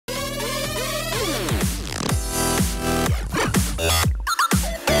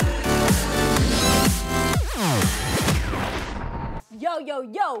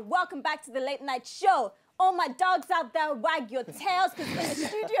Yo, welcome back to the late night show. All my dogs out there, wag your tails, because in the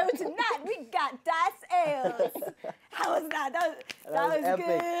studio tonight, we got Dice Ailes. How was that? That was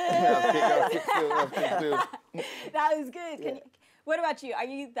good. That was good. Yeah. What about you? Are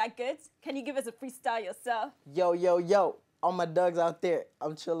you that good? Can you give us a freestyle yourself? Yo. All my dogs out there,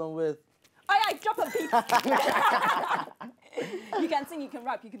 I'm chilling with. Oh yeah, drop a beat. You can sing, you can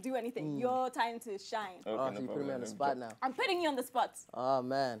rap, you can do anything. Your time to shine. Okay, so you put me on the spot now. I'm putting you on the spot. Oh,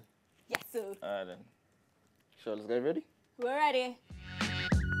 man. Yes, sir. All right, then. Sure, let's get ready? We're ready.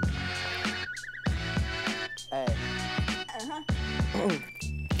 Hey. Uh-huh.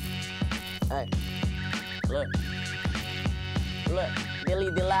 Hey. Look,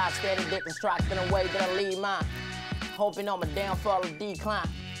 delete the live, steady deconstructing the way that I lead mine. Hoping on my downfall or decline.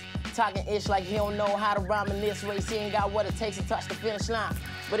 Talking ish like he don't know how to rhyme in this race. He ain't got what it takes to touch the finish line.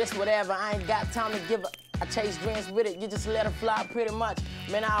 But it's whatever, I ain't got time to give up. I chase dreams with it, you just let her fly pretty much.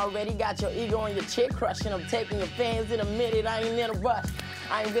 Man, I already got your ego and your chick crushing. I'm taking your fans in a minute, I ain't in a rush.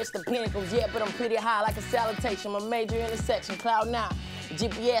 I ain't reached the pinnacles yet, but I'm pretty high like a salutation. My major intersection, cloud 9.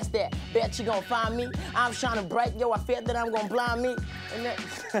 GPS that, bet you gon' find me. I'm shining bright, yo, I fear that I'm gon' blind me. And then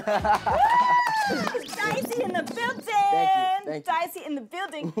Dicey in the building. Thank you. Dicey in the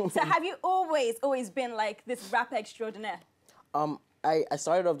building. So have you always been like this rapper extraordinaire? I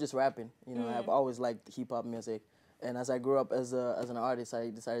started off just rapping. You know, I've always liked hip-hop music. And as I grew up as an artist, I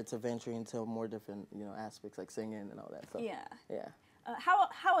decided to venture into more different, aspects like singing and all that stuff. Yeah. Yeah. How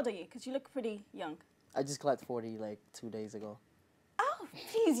old are you? Because you look pretty young. I just clocked 40 like 2 days ago. Oh,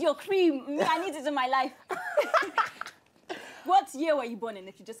 please, your cream. I need it in my life. What year were you born in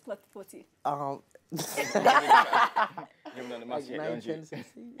if you just clocked 40? Like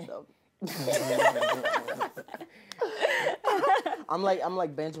 1960 something. I'm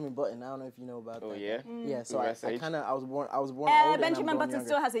like Benjamin Button. I don't know if you know about that. Oh yeah. Yeah. So I was born older. Benjamin and I'm Button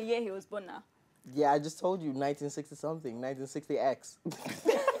still has a year he was born now. Yeah, I just told you 1960 something, 1960X.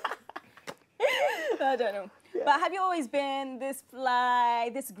 I don't know. Yeah. But have you always been this fly,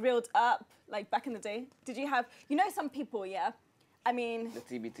 this grilled up, like back in the day? Did you have, some people, yeah? I mean... The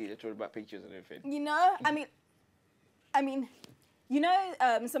TBT, the throwback pictures and everything.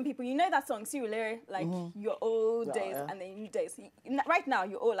 Some people, that song, Siri, like your old days and then new days. Right now,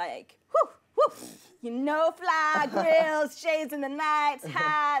 you're all like, whoo, fly, grills, shades in the night,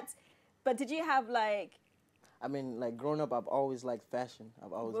 hats. But did you have like... growing up, I've always liked fashion.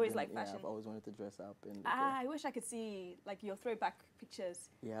 I've always liked fashion. I've always wanted to dress up. I wish I could see like your throwback pictures.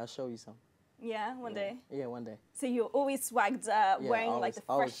 Yeah, I'll show you some. Yeah, one day. Yeah, one day. So you're always swagged up, wearing always, like the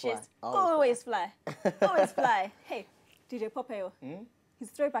always freshest. Fly. Always fly. Always fly. Hey, DJ Popeo. His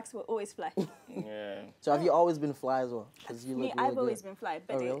throwbacks will always fly. Yeah. So have you always been fly as well? I've always been fly,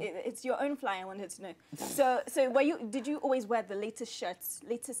 but it's your own fly. I wanted to know. So did you always wear the latest shirts,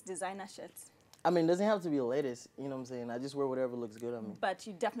 latest designer shirts? It doesn't have to be the latest, you know what I'm saying? I just wear whatever looks good on me. But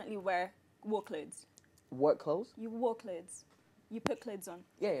you definitely wear war clothes. What clothes? You wore clothes. You put clothes on.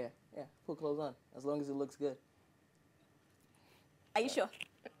 Yeah. Put clothes on, as long as it looks good. Are you sure?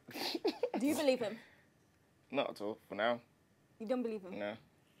 Do you believe him? Not at all, for now. You don't believe him? No.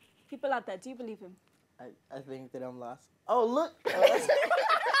 People out there, do you believe him? I think that I'm lost. Oh, look!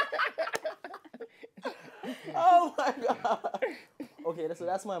 Oh my God! Okay, so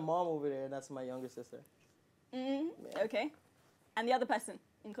that's my mom over there, and that's my younger sister. Okay. And the other person,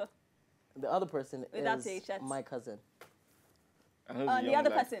 Inko? The other person Without is my cousin. And who's the other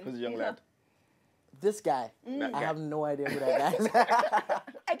person? Who's the young lad? This guy. That I guy. have no idea who that guy is.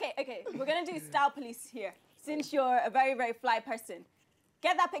 Okay. We're going to do style police here. Since you're a very, very fly person.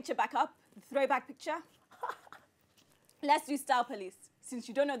 Get that picture back up, the throwback picture. Let's do style police, since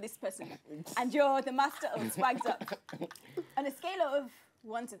you don't know this person. And you're the master of swagged up. On a scale of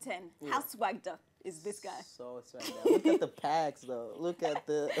 1 to 10, how swagged up is this guy? So swagged up. Look at the packs, though. Look at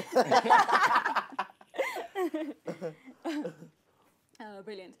the... Oh,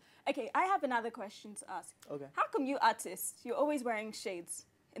 brilliant. Okay, I have another question to ask. Okay. How come you artists, you're always wearing shades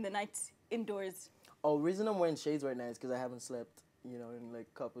in the night, indoors? Oh, the reason I'm wearing shades right now is because I haven't slept, in like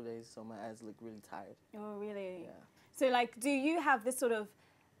a couple of days, so my eyes look really tired. Oh, really? Yeah. So, like, do you have this sort of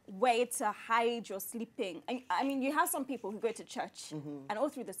way to hide your sleeping? You have some people who go to church, and all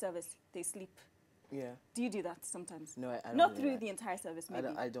through the service, they sleep. Yeah. Do you do that sometimes? No, I don't Not do through that. the entire service, maybe.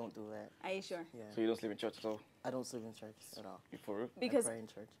 I don't do that. Are you sure? Yeah. So you don't sleep in church at all? I don't sleep in church at all. You for real? Because I pray in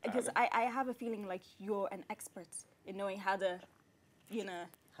church. I have a feeling like you're an expert in knowing how to, maybe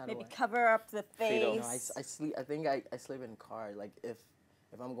I? cover up the face. No, I sleep. I think I sleep in a car. Like if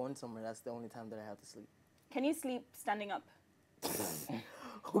I'm going somewhere, that's the only time that I have to sleep. Can you sleep standing up?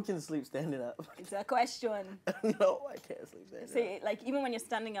 Who can sleep standing up? It's a question. No, I can't sleep standing So, up. like, even when you're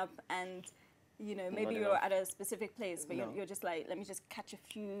standing up and, you know, maybe Nobody you're knows. at a specific place, but No. you're just like, let me just catch a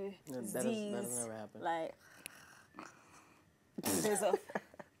few No, Z's. that does never happen. Like, doze off.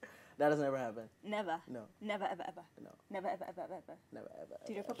 That does never happen. Never. No. Never, ever, ever. No. Never, ever, ever, ever, ever. Never, ever.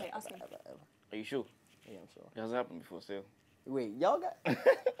 DJ ever, Pope, ask him. ever, ever. Are you sure? Yeah, I'm sure. It hasn't happened before still. Wait, y'all got...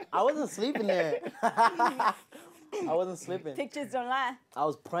 I wasn't sleeping there. I wasn't sleeping. Pictures don't lie. I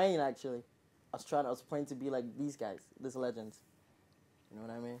was praying, actually. I was praying to be like these guys, these legends. You know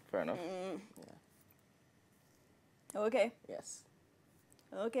what I mean? Fair enough. Okay. Yes.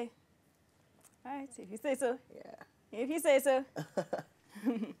 Okay. All right, if you say so. Yeah. If you say so.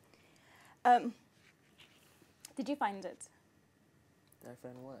 Did you find it? Did I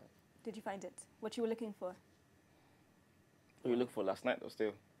find what? Did you find it? What you were looking for? What were you looking for last night though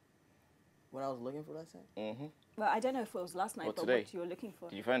still? What I was looking for last night? Mm-hmm. Well, I don't know if it was last night, Or but today. what you were looking for.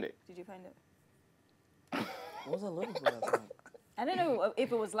 Did you find it? Did you find it? What was I looking for last night? I don't know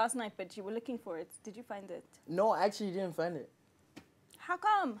if it was last night, but you were looking for it. Did you find it? No, I actually didn't find it. How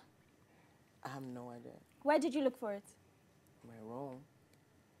come? I have no idea. Where did you look for it? My room,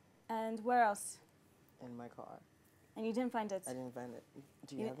 And where else? in my car. And you didn't find it? I didn't find it.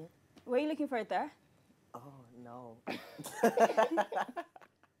 Do you You- have it? Were you looking for it there? Oh, no.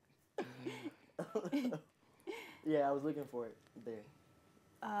 Yeah, I was looking for it there.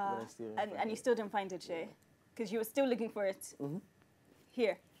 But I still didn't find And you it. still didn't find it, Shay? Because you were still looking for it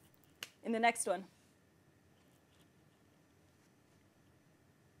here, in the next one.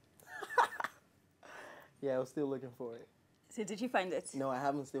 Yeah, I was still looking for it. So did you find it? No, I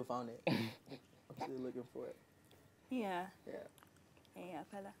haven't still found it. I'm still looking for it. Yeah. Yeah, Yeah,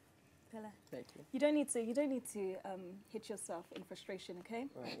 Pella. thank you. You don't need to hit yourself in frustration, okay?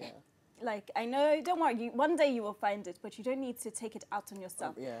 Right, yeah. Like, I know, don't worry, one day you will find it, but you don't need to take it out on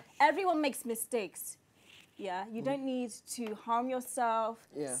yourself. Yeah. Everyone makes mistakes. Yeah, you don't need to harm yourself,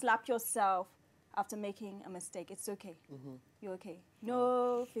 Yeah. slap yourself after making a mistake. It's okay. You're okay.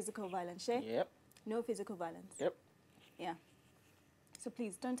 No physical violence, Shay? Yep. No physical violence. Yep. Yeah. So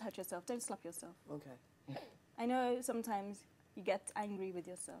please, don't hurt yourself. Don't slap yourself. Okay. I know sometimes you get angry with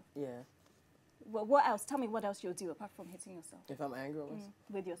yourself. Yeah. Well, what else? Tell me what else you'll do apart from hitting yourself If I'm angry,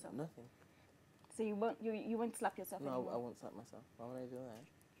 with yourself. nothing. So you won't slap yourself No, anymore. I won't slap myself. Why would I do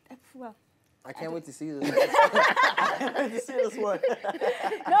that? Well, I can't wait to see this. I can't wait to see this one.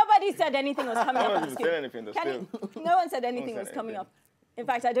 nobody said anything was coming No up. one on the even screen. said anything though Can still. you- no one said anything said was coming anything. up. In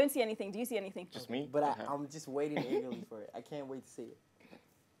fact, I don't see anything. Do you see anything? Just me? But Uh-huh. I'm just waiting eagerly for it. I can't wait to see it.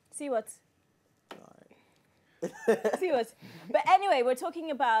 See what? All right. See what? But anyway, we're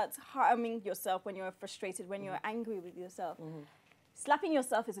talking about harming yourself when you're frustrated, when you're angry with yourself. Slapping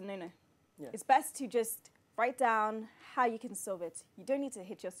yourself is a no-no. Yeah. It's best to just write down how you can solve it. You don't need to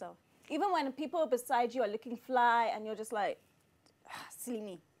hit yourself. Even when people beside you are looking fly and you're just like, silly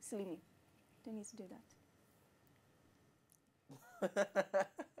me. Don't need to do that.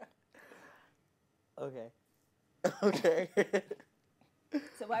 Okay. Okay.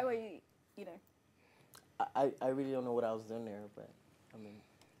 So why were you, I really don't know what I was doing there, but I mean,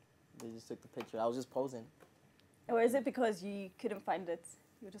 they just took the picture. I was just posing. or is it because you couldn't find it?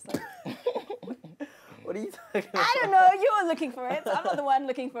 You were just like, What are you talking about? I don't know, you were looking for it. I'm not the one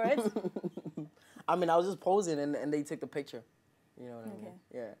looking for it. I mean, I was just posing and they took the picture. You know what I mean? Okay.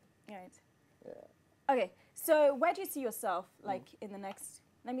 Yeah. Right. Yeah. Okay, so where do you see yourself, like, in the next,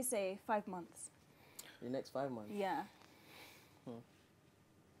 let me say, 5 months? The next 5 months. Yeah.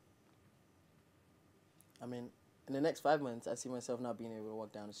 I mean, in the next 5 months, I see myself not being able to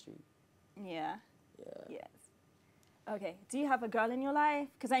walk down the street. Yeah. Yeah. Yes. Okay, do you have a girl in your life?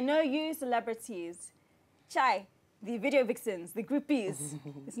 Because I know you celebrities, Chai, the video vixens, the groupies,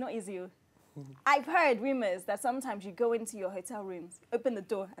 it's not easy. I've heard rumors that sometimes you go into your hotel rooms, open the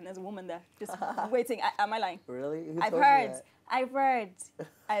door, and there's a woman there just waiting. Am I lying? Really? Who I've told you heard. that?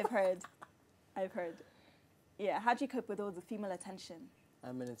 I've heard. Yeah, how do you cope with all the female attention?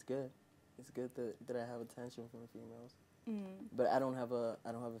 I mean, it's good. It's good that I have attention from the females. But I don't have a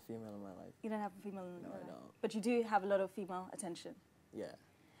female in my life. You don't have a female in your No, I life, don't. but you do have a lot of female attention. Yeah.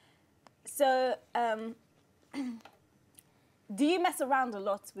 So, do you mess around a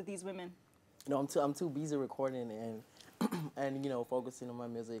lot with these women? No, I'm too busy recording and and focusing on my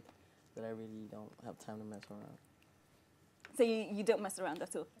music that I really don't have time to mess around. So you don't mess around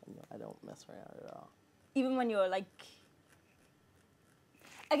at all? No, I don't mess around at all. Even when you're like...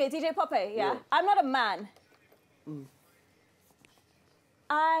 Okay, DJ Pope, yeah? Yeah. I'm not a man.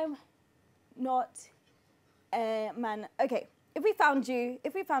 I'm not a man. Okay, if we found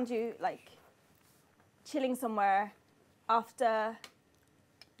you like chilling somewhere after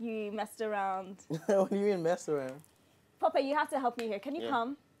you messed around. What do you mean mess around? Papa, you have to help me here. Can you Yeah.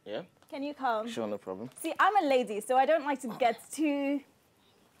 come? Yeah? Can you come? Sure, no problem. See, I'm a lady, so I don't like to get too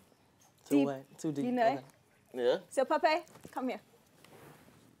Too deep, what? Too deep. you know? Okay. Yeah? So, Pape, come here.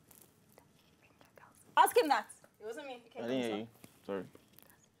 Ask him that. It wasn't me. I didn't hear you. Sorry.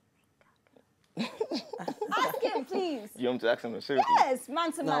 Ask him, please. You want me to ask him seriously? Yes,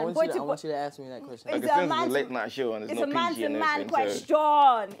 man to No, I man, want, boy you to, to I boy. want you to ask me that question. It's Like, a since man it's a to- late night show and It's there's a no man PG to and man everything, so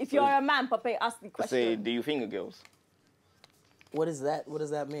question. If you're so- a man, Pape, ask the I question. say, do you finger girls? What is that? What does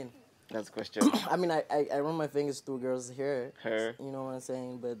that mean? That's the question. I mean, I run my fingers through girls' hair. Hair. You know what I'm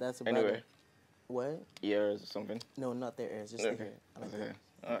saying? But that's about Anyway, it. What? ears or something. No, not their ears, just the Okay. hair. I like Okay.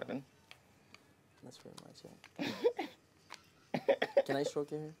 that. All right then. That's pretty much it. Can I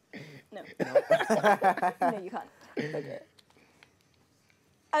stroke your hair? No. No, you can't. Okay.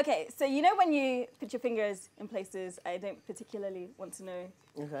 Okay, so you know when you put your fingers in places I don't particularly want to know.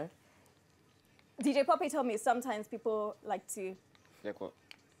 Okay. DJ Poppy told me sometimes people like to Like what?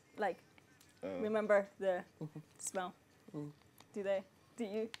 remember the smell. Do they? Do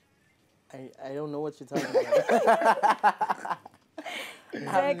you? I don't know what you're talking about. I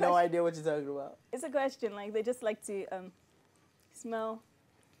have no question? idea what you're talking about. It's a question. Like they just like to smell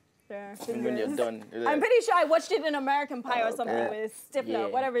their fingers. When you're done. I'm pretty sure I watched it in American Pie or something okay. with Stifler, Yeah.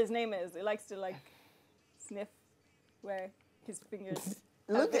 whatever his name is. He likes to like sniff where his fingers.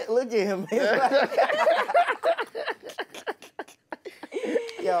 Look at him.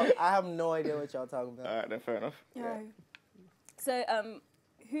 Yo, I have no idea what y'all talking about. All right then, fair enough. Yeah. So,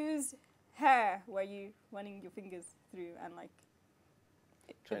 whose hair were you running your fingers through and like?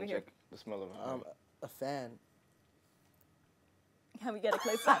 Try over and here? check the smell of it. A fan. Can we get a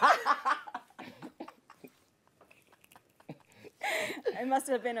close up? It must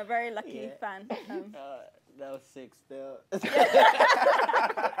have been a very lucky Yeah. fan. That was sick still.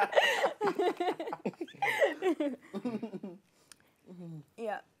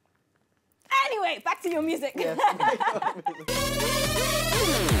 Yeah. Anyway, back to your music. Yes.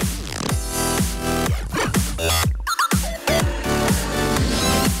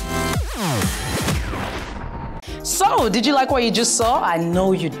 So, did you like what you just saw? I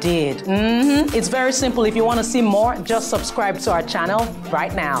know you did. It's very simple. If you want to see more, just subscribe to our channel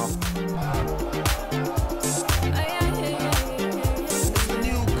right now.